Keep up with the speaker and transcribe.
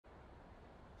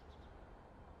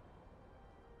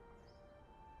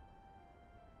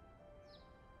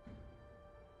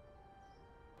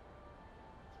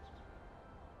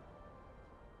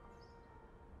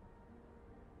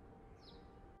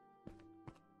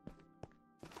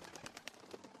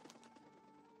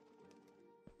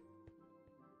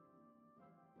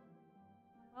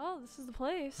Oh, this is the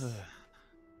place.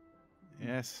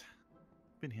 Yes.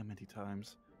 Been here many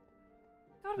times.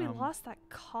 God, we lost that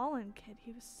Colin kid.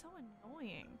 He was so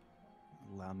annoying.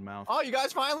 Loudmouth. Oh, you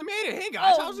guys finally made it. Hey,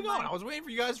 guys, Oh how's it going? my- I was waiting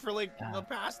for you guys for, like, the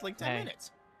past, like, 10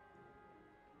 minutes.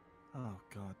 Oh,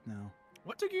 God, no.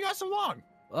 What took you guys so long?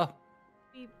 Oh.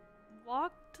 We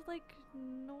walked like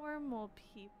normal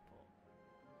people.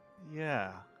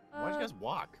 Yeah. Why'd you guys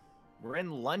walk? We're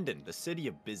in London, the city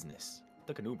of business.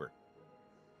 Took an Uber.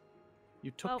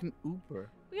 You took an Uber.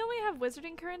 We only have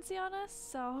wizarding currency on us,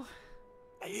 so...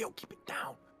 Hey, yo, keep it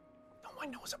down. No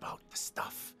one knows about the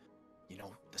stuff. You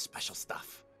know, the special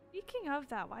stuff. Speaking of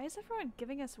that, why is everyone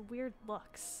giving us weird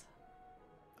looks?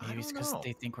 Maybe it's because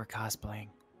they think we're cosplaying.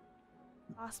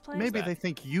 Cosplay? Maybe they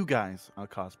think you guys are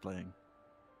cosplaying.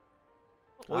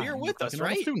 Well, you're with us,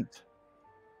 right? Student.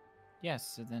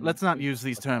 Yes. So then Let's not use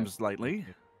these terms lightly.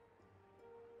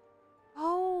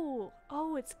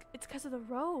 Oh, it's because of the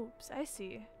robes. I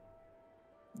see.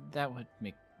 That would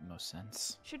make most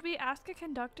sense. Should we ask a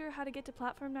conductor how to get to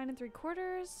platform 9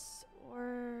 3/4,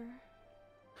 or?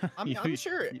 I'm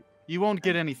sure. You won't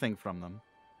get anything from them.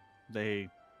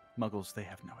 Muggles, they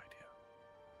have no idea.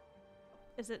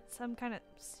 Is it some kind of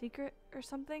secret or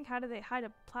something? How do they hide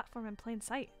a platform in plain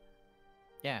sight?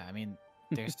 Yeah, I mean,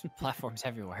 there's platforms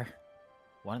everywhere.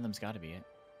 One of them's got to be it.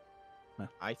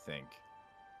 I think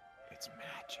it's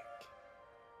magic.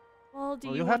 Well, do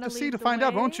you you'll have wanna to see lead to the find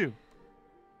out, way? won't you?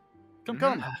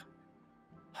 Come.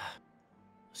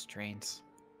 Those trains.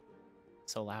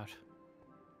 So loud.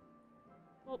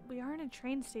 Well, we are in a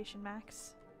train station,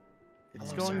 Max.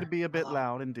 It's Hello, going sir. to be a bit Hello.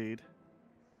 loud indeed.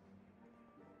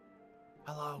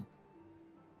 Hello.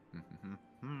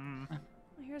 Well,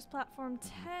 here's platform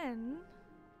 10.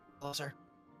 Hello, sir.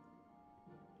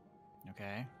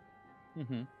 Okay.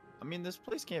 Mm-hmm. I mean, this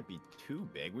place can't be too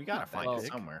big. We gotta find Well, it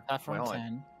somewhere. Platform Well,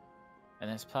 10. And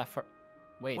there's platform...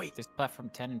 Wait, there's platform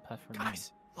 10 and platform 9.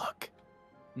 Guys, look.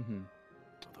 Mm-hmm.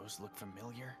 Do those look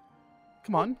familiar?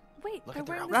 Come on. Wait, Look they're at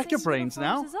their wearing the Rack your same brains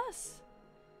uniforms now. as us.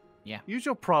 Yeah. Use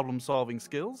your problem-solving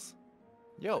skills.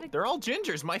 Yo, they're all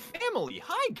gingers, my family.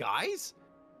 Hi, guys.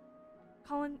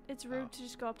 Colin, it's rude to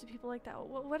just go up to people like that.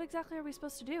 What exactly are we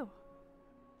supposed to do?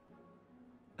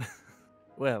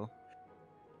 Well,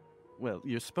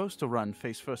 you're supposed to run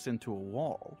face first into a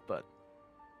wall, but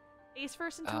Face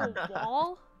first into a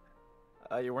wall?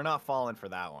 We're not falling for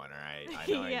that one, all right? I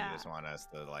know Yeah. you just want us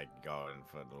to, like, go in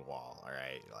front of the wall, all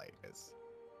right? Like, it's...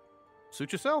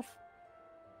 suit yourself.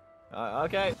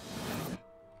 Okay.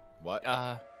 What?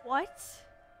 What?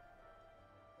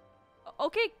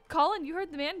 Okay, Colin, you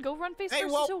heard the man. Go run face Hey,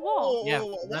 first whoa, into a wall. Yeah,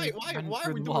 why run are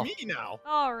through we the doing wall. me now?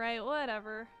 All right,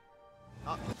 whatever.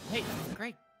 Hey,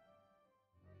 great.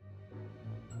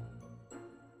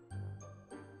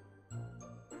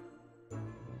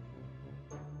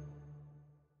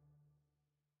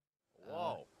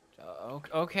 Whoa.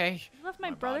 Okay. You left my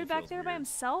My brother body back feels there by weird.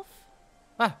 himself?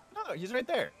 Ah, No, he's right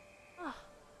there. Oh,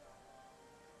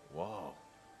 Whoa.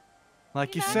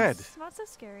 Like you Max, said, it's not so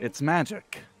scary. it's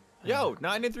magic. Yo,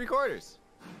 9 3/4.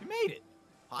 You made it.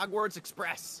 Hogwarts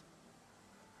Express.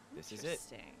 This is it.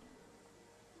 Interesting.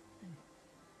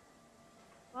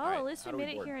 Well, Alright, at least we how do we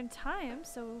made it board? here in time,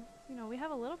 so, you know, we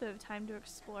have a little bit of time to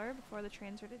explore before the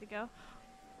train's ready to go.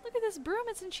 Look at this broom,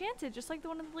 it's enchanted, just like the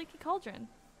one in the Leaky Cauldron.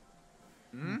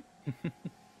 Hmm?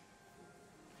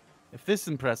 If this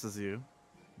impresses you,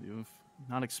 you've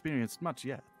not experienced much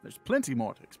yet. There's plenty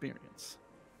more to experience.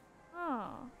 Oh.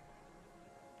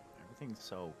 Everything's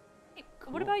so... Hey,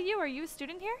 Cool. what about you? Are you a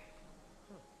student here?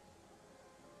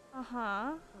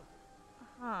 Uh-huh.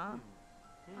 Uh-huh.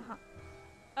 Uh-huh.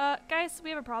 Guys, we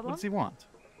have a problem. What does he want?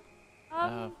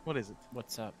 What is it?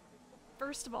 What's up?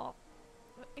 First of all,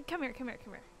 come here.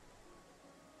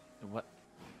 What?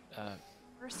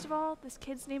 First of all, this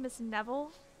kid's name is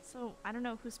Neville, so I don't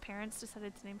know whose parents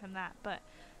decided to name him that, but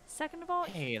second of all,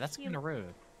 Hey, that's he- kind of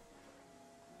rude.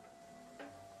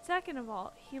 Second of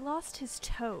all, he lost his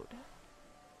toad.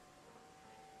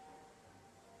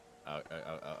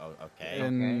 Okay.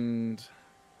 And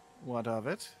what of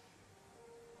it?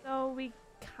 So we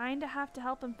kind of have to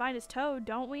help him find his toad,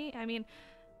 don't we? I mean,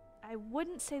 I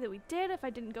wouldn't say that we did if I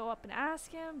didn't go up and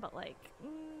ask him, but like,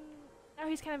 now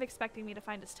he's kind of expecting me to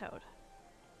find his toad.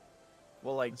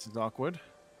 Well, like, This is awkward.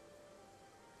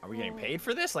 are we getting paid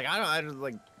for this? Like, I don't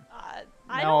like... I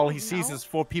Now all don't he sees know. is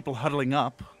 4 people huddling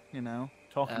up,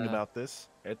 talking Uh, about this.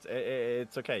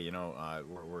 It's okay, you know,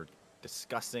 we're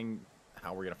discussing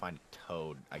how we're gonna find a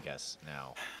toad, I guess,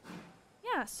 now.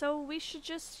 Yeah, so we should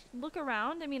just look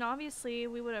around. I mean, obviously,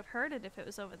 we would have heard it if it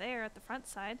was over there at the front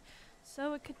side.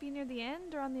 So it could be near the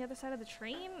end or on the other side of the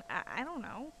train. I don't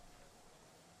know.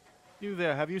 You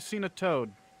there, have you seen a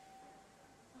toad?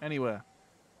 Anywhere?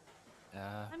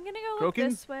 I'm gonna go look Croaking?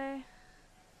 this way.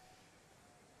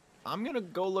 I'm gonna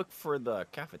go look for the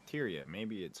cafeteria.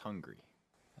 Maybe it's hungry.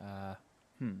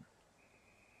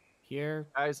 Here,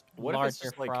 Guys, what if larger it's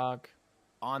just like frog.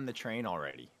 on the train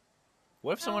already?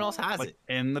 What if someone else has Like it?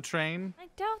 in the train? I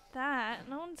doubt that.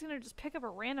 No one's gonna just pick up a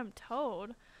random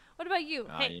toad. What about you?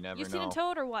 Hey, you never you seen a know.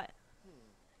 toad or what?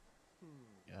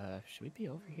 Should we be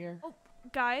over here? Oh,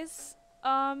 guys.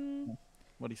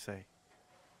 What do you say?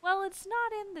 Well, it's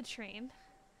not in the train,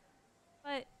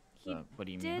 but he What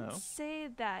do you did mean? No. say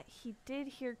that he did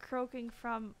hear croaking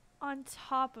from on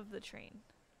top of the train.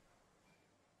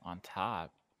 On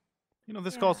top. You know,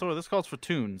 this Yeah. calls for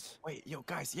tunes. Wait, yo,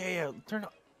 guys, yeah, turn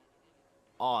up.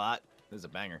 Oh, that is a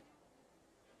banger.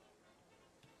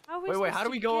 How are we Wait, supposed how do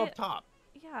to we go get- up top?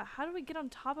 Yeah, how do we get on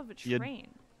top of a You-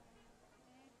 train?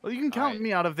 Well, you can count Alright.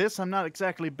 me out of this. I'm not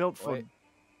exactly built for Wait.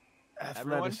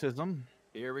 Everyone? athleticism.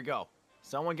 Here we go.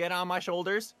 Someone get on my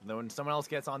shoulders, then someone else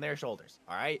gets on their shoulders.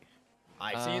 All right?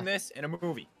 I've seen this in a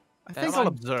movie. I That's think I'll on-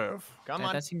 observe. Come that,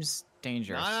 on. that seems No,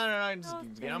 dangerous. no, No,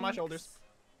 just get on my shoulders. thanks.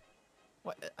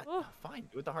 What? Oh. Fine,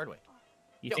 do it the hard way.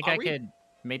 You Yo, think are I we- could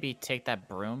maybe take that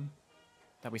broom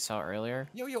that we saw earlier?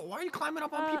 Yo, why are you climbing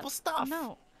up on people's stuff?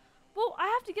 No. Well, I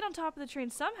have to get on top of the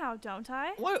train somehow, don't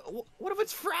I? What if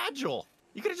it's fragile?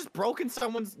 You could have just broken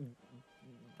someone's.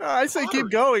 I say Pottery.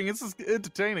 keep going. This is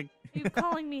entertaining. Are you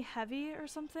calling me heavy or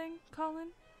something, Colin?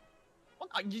 Well,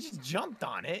 you just jumped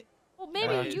on it. Well,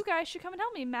 maybe Uh, you guys should come and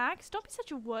help me, Max. Don't be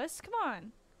such a wuss. Come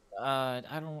on.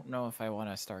 I don't know if I want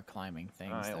to start climbing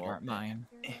things Alright, that well, aren't mine.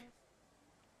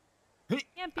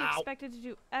 Can't be Ow. expected to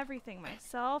do everything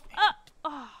myself. Ah!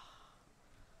 Oh.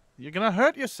 You're gonna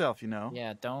hurt yourself, you know.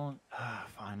 Yeah, don't.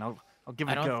 Fine, I'll give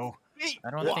I it a don't- go. I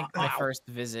don't think my Wow. first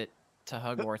visit to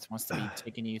Hogwarts wants to be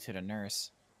taking you to the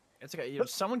nurse. It's okay.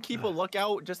 Someone keep a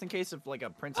lookout just in case of like a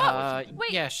princess.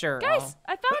 Wait, yeah, sure. Guys,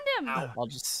 I found him. I'll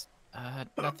just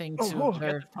nothing Oh, to oh,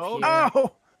 observe toad. here.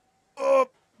 Ow! Oh!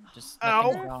 Just Ow.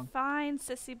 nothing's You're wrong. fine,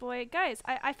 sissy boy. Guys,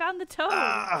 I found the toad.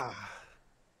 Ah!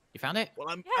 You found it? Well,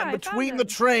 I'm, Yeah, I'm I found between the him.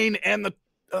 train and the.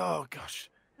 Oh gosh.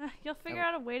 You'll figure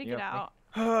out a way to you get okay? out.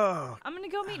 Oh. I'm gonna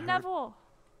go meet hurt. Neville.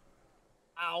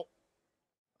 Ow.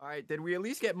 All right, did we at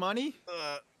least get money?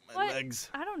 My What? legs.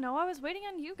 I don't know. I was waiting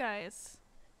on you guys.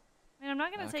 I mean, I'm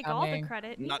not gonna take all the coming.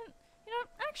 credit. Not- You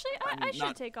know, actually, I'm I should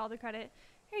not- take all the credit.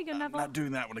 Here you go, I'm Neville. not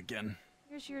doing that one again.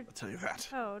 Here's your I'll tell you that.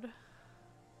 toad.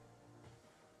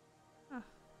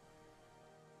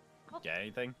 Get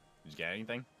anything? Did you get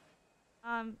anything?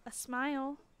 A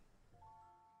smile.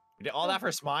 You did all that for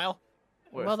a smile?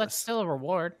 Well, Worthless. that's still a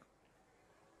reward.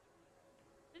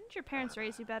 Didn't your parents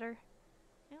raise you better?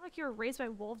 I feel like you were raised by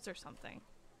wolves or something.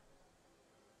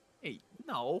 Hey,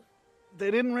 no.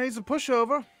 They didn't raise a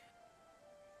pushover.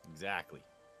 Exactly.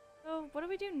 So, what do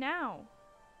we do now,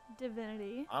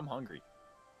 divinity? I'm hungry.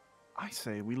 I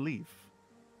say we leave.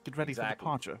 Get ready for Exactly.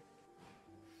 departure.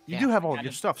 You Yeah, do have I all got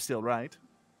your it. stuff still, right?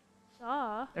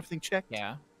 Duh. Everything checked?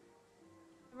 Yeah.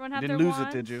 Everyone You have didn't their lose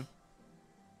wands? it, did you?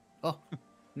 Oh,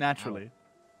 Naturally.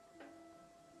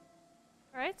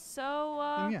 Alright,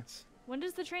 so, Then yes. when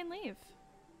does the train leave?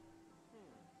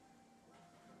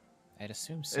 I'd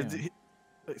assume It, soon.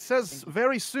 it says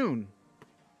very soon.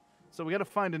 So we gotta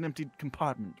find an empty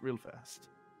compartment real fast.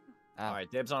 All right,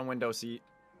 dibs on window seat.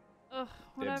 Ugh, Dibs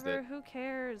whatever, it. who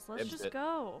cares? Let's Dibs just it.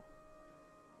 go.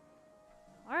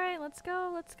 Alright, let's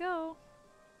go, let's go.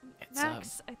 It's,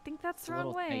 Max, I think that's it's the a wrong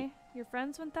little way. tight. Your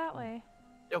friends went that way.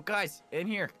 Yo, guys, in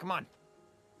here. Come on.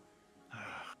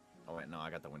 Oh, wait, no, I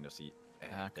got the window seat. Go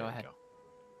There we ahead.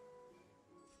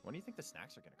 When do you think the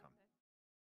snacks are going to come?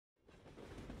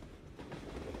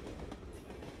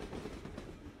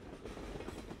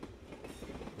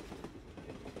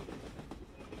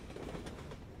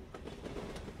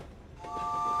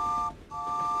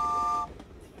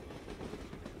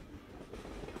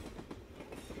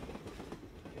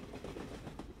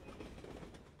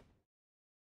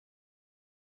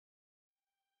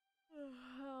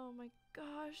 Oh my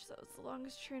gosh, that was the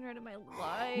longest train ride of my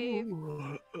life.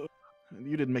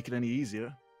 You didn't make it any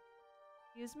easier.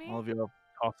 Excuse me? All of your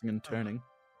tossing and turning.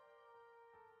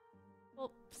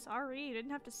 Well, sorry, you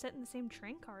didn't have to sit in the same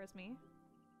train car as me.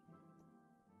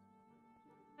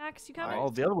 Max, you coming? All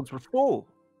the other ones were full.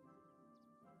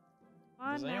 Come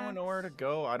on, Does anyone know Max. where to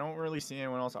go? I don't really see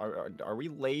anyone else. Are we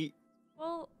late?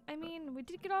 Well, I mean, we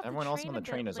did get off Everyone the else train on a the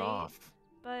train bit is late, off.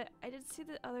 but I did see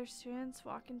the other students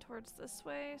walking towards this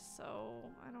way, so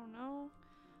I don't know.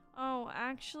 Oh,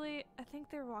 actually, I think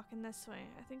they're walking this way.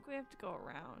 I think we have to go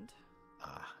around.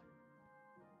 Ah,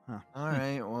 All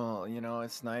right. Well, you know,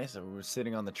 it's nice. We were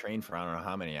sitting on the train for I don't know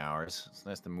how many hours. It's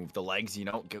nice to move the legs, you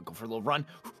know, go for a little run.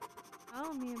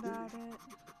 Tell me about it.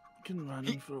 Can run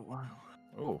for a while.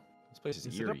 Oh, this place is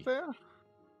Is it eerie. up there?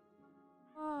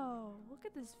 Whoa, look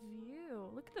at this view.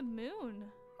 Look at the moon.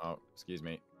 Oh, excuse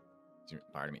me.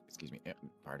 Pardon me. Excuse me.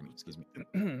 Pardon me. Excuse me.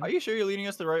 Are you sure you're leading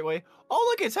us the right way? Oh,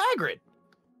 look, it's Hagrid.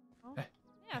 Oh,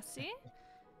 yeah, see?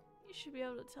 You should be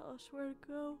able to tell us where to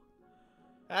go.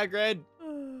 Hagrid.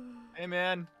 Hey,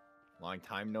 man. Long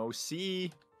time no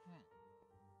see.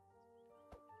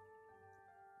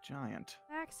 Giant.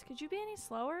 Max, could you be any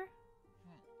slower?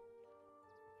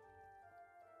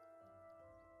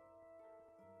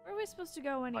 Where are we supposed to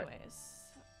go anyways?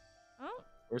 Oh,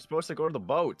 We're supposed to go to the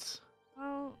boats.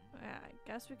 well, yeah, I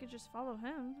guess we could just follow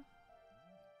him.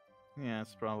 Yeah,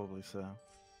 it's probably so.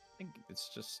 I think it's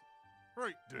just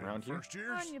Right then, Around here? first Come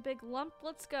years. on, you big lump,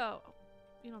 let's go.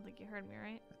 You don't think you heard me,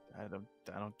 right? I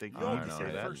don't think I you don't need to know, say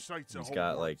I that. First sights of He's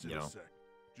got, like, Hogwarts in you a know, sec.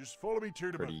 Just follow me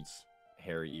to the pretty- boats.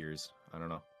 hairy ears. I don't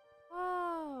know.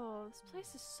 Whoa, this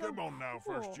place is so Come on now,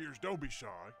 cool. first years. Don't be shy.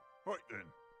 Right then,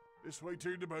 this way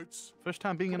to the boats. First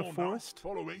time being in Come a on now, forest?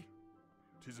 follow me.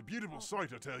 'Tis a beautiful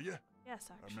sight, I tell you. Yes,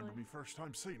 I actually. remember me first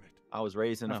time seeing it. I was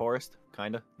raised in the Oh. forest,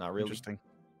 kinda. Not really. Interesting.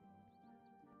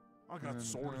 I got And,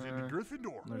 sorted into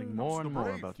Gryffindor. Learning That's more the and more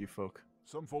brave. about you folk.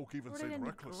 Some folk even say Sorted the into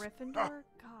reckless. Gryffindor? Ha!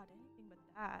 God, anything but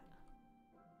that.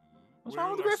 What's Well,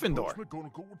 wrong with I suppose Gryffindor?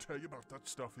 McGonagall will tell you about that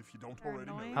stuff if you don't They're already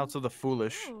annoying. know. House of the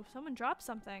Foolish. Ooh, someone dropped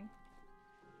something.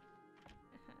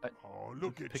 Oh,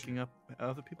 look at Picking you. up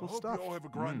other I people's hope stuff. you all have a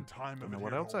grand time Don't of know it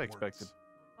what here at else I Hogwarts. expected.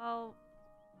 Well,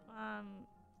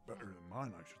 Better than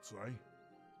mine, I should say.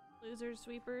 losers,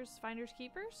 sweepers, finders,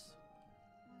 keepers?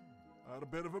 I had a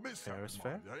bit of a mishap Fair is in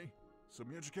fair. my day. So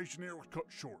my education here was cut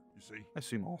short, you see. I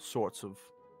assume all sorts of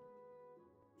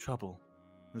trouble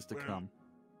is to Well, come.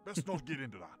 Best not get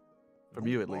into that. From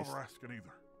Don't you, at bother least. asking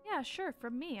either. Yeah, sure,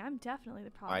 from me. I'm definitely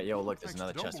the problem. Alright, yo, look, there's Thanks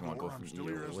another to chest we want to go Dumbledore, from I'm still you.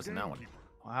 here It as wasn't that one. gamekeeper.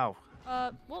 Wow.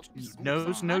 Well, He's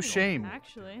Knows no funny, shame.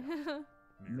 actually.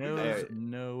 Knows Hey.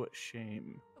 no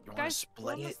shame. You wanna Guys, we're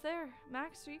split almost it? there.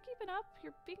 Max, are you keeping up?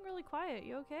 You're being really quiet.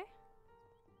 You okay?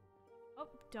 Oh,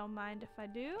 don't mind if I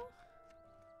do.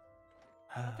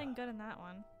 Nothing good in that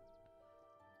one.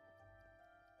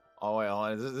 Oh, wait, hold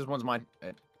on. This one's mine.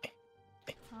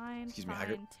 Fine, Excuse me, fine,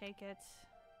 Hagrid. take it.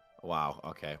 Wow,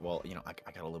 okay. Well, you know, I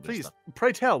got a little bit Please, of stuff.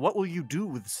 pray tell, what will you do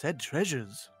with said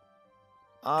treasures?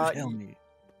 Do tell me.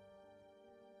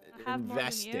 I have more than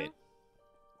invest you. it.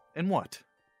 And what?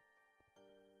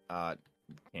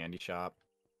 Candy shop.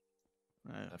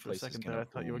 That For a place is second gonna there, I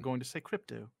thought you were boom. going to say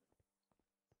crypto.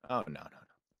 Oh, no.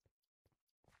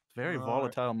 Very Alright.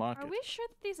 volatile market. Are we sure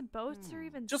that these boats are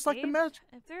even Just safe? like the magic.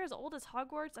 If they're as old as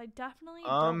Hogwarts, I definitely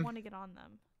don't want to get on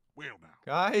them. Well now,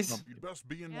 Guys, you'd best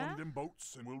be in one Yeah? of them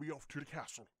boats and we'll be off to the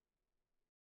castle.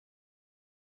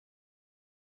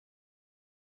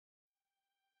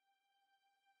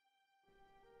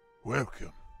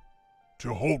 Welcome to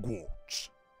Hogwarts.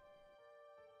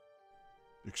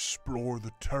 Explore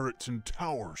the turrets and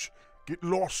towers. Get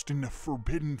lost in the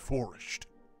Forbidden Forest.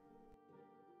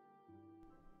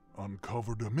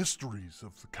 Uncover the mysteries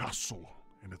of the castle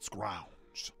and its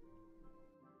grounds.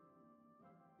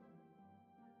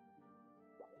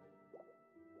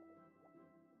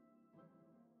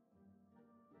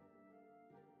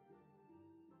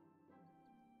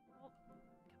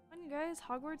 Come on, you guys.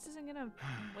 Hogwarts isn't gonna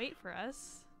wait for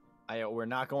us. we're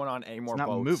not going on any more It's not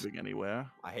boats. moving anywhere.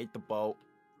 I hate the boat.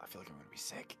 I feel like I'm gonna be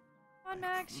sick. Come on,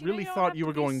 Max. You really know you thought don't have you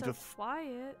were to be going so to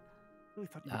quiet. I really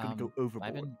thought you were going to go overboard.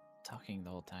 I've been talking the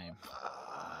whole time.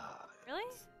 Really?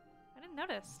 I didn't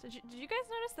notice. Did you guys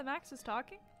notice that Max was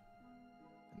talking?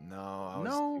 No, I was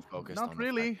No, too focused not on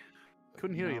really. The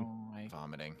Couldn't hear you. No, I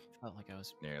vomiting. felt like I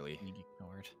was Nearly. being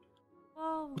ignored.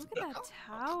 Whoa, look at that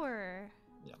tower.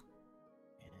 And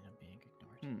I'm being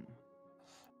ignored.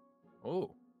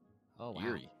 Oh, Oh, wow.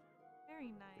 eerie.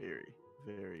 Very nice. Eerie.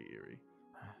 Very eerie.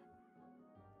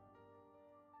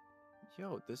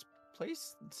 Yo, this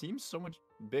place seems so much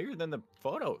bigger than the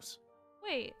photos.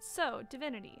 Wait, so,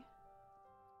 Divinity.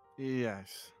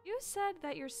 Yes. You said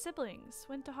that your siblings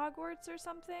went to Hogwarts or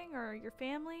something, or your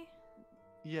family?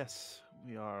 Yes,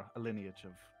 we are a lineage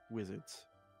of wizards.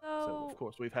 So, So, of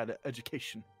course, we've had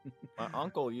education. My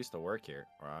uncle used to work here,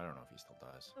 or I don't know if he still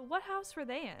does. so what house were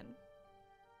they in?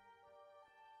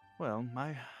 Well,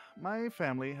 my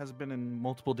family has been in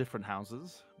multiple different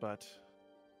houses, but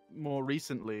more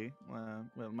recently, well,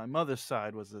 my mother's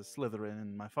side was a Slytherin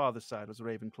and my father's side was a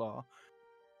Ravenclaw.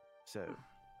 So,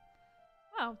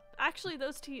 Oh, actually,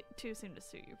 those two seem to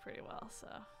suit you pretty well, so.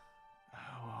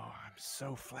 oh, I'm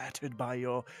so flattered by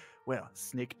your, well,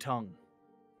 snake tongue.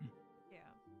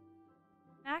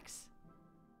 Max?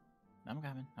 I'm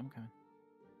coming. I'm coming.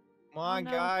 Come on,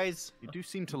 no. guys. You do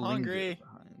seem to I'm linger hungry.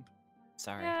 behind.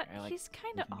 Sorry. Yeah, I like he's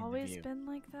kind of looking in the always view. been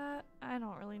like that. I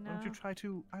don't really know. Why don't you try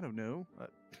to, I don't know,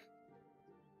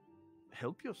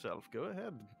 help yourself? Go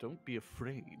ahead. Don't be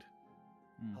afraid.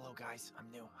 Hmm. Hello, guys. I'm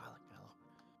new. Hello.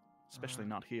 Especially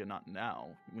not here, not now,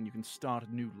 when you can start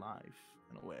a new life,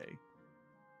 in a way.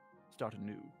 Start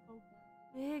anew.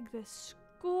 Big this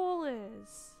school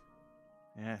is.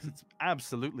 Yes, it's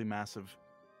absolutely massive.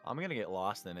 I'm gonna get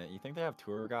lost in it. You think they have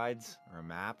tour guides or a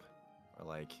map, or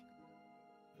like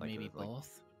Maybe like,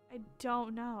 both. I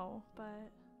don't know, but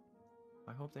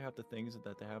I hope they have the things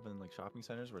that they have in like shopping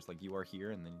centers where it's like you are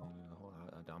here and then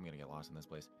I'm gonna get lost in this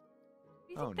place. what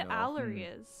do you think Oh, the no.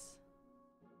 Allery is?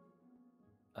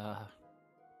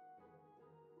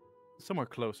 Somewhere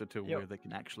closer to Yo. where they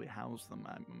can actually house them,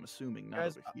 I'm assuming, not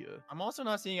Guys, over here. I'm also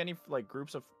not seeing any like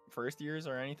groups of first years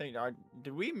or anything.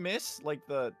 Did we miss like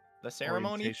the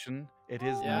ceremony? Orientation, it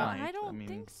is Oh, Yeah. night. I don't mean,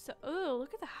 think so. Oh,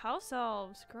 look at the house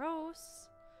elves. Gross.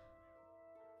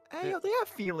 Hey, they have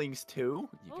feelings too.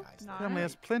 You Oh, guys. not. family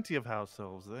has plenty of house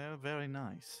elves. They're very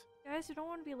nice. Guys, we don't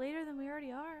want to be later than we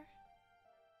already are.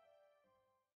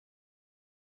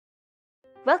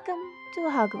 Welcome to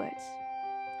Hogwarts.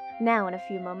 Now, in a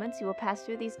few moments, you will pass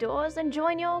through these doors and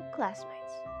join your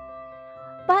classmates.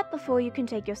 But before you can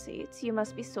take your seats, you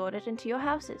must be sorted into your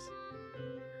houses.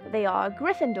 They are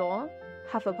Gryffindor,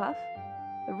 Hufflepuff,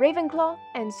 Ravenclaw,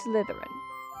 and Slytherin.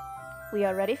 We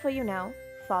are ready for you now.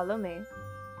 Follow me.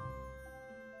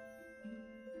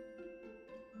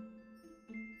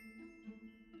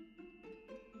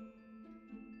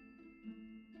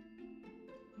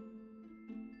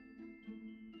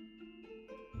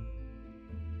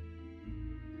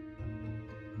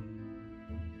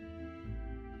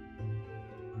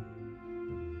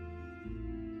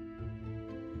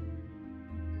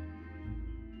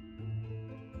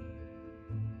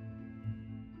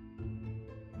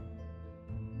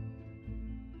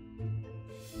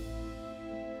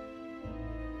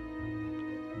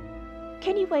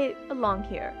 Can you wait along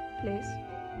here, please?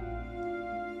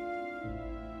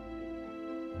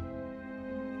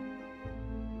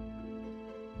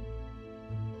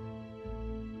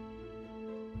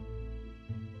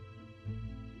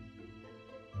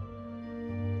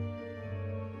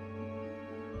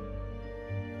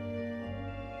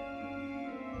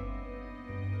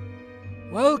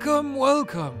 Welcome,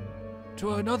 welcome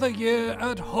to another year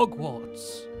at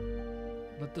Hogwarts.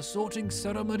 Let the sorting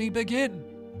ceremony begin.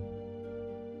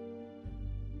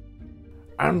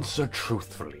 Answer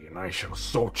truthfully, and I shall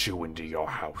sort you into your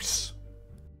house.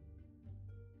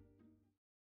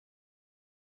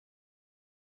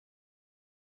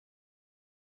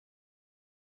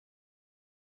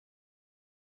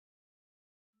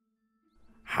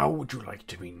 How would you like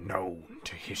to be known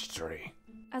to history?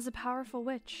 As a powerful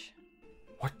witch,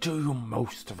 What do you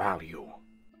most value?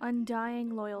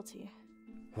 undying loyalty,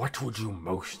 What would you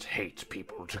most hate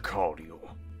people to call you?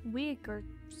 weak or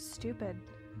stupid.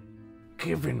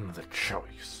 Given the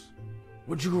choice,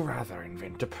 would you rather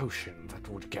invent a potion that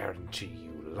would guarantee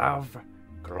you love,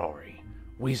 glory,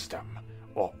 wisdom,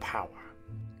 or power?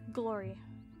 Glory.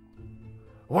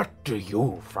 What do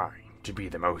you find to be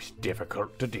the most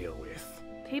difficult to deal with?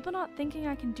 People not thinking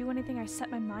I can do anything I set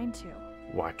my mind to.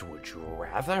 What would you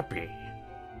rather be?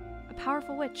 A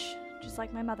powerful witch, just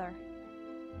like my mother.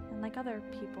 And like other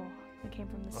people that came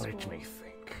from the school. Let me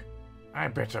think. I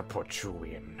better put you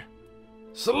in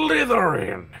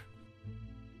Slytherin!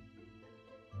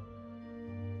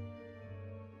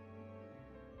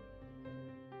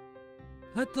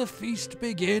 Let the feast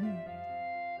begin.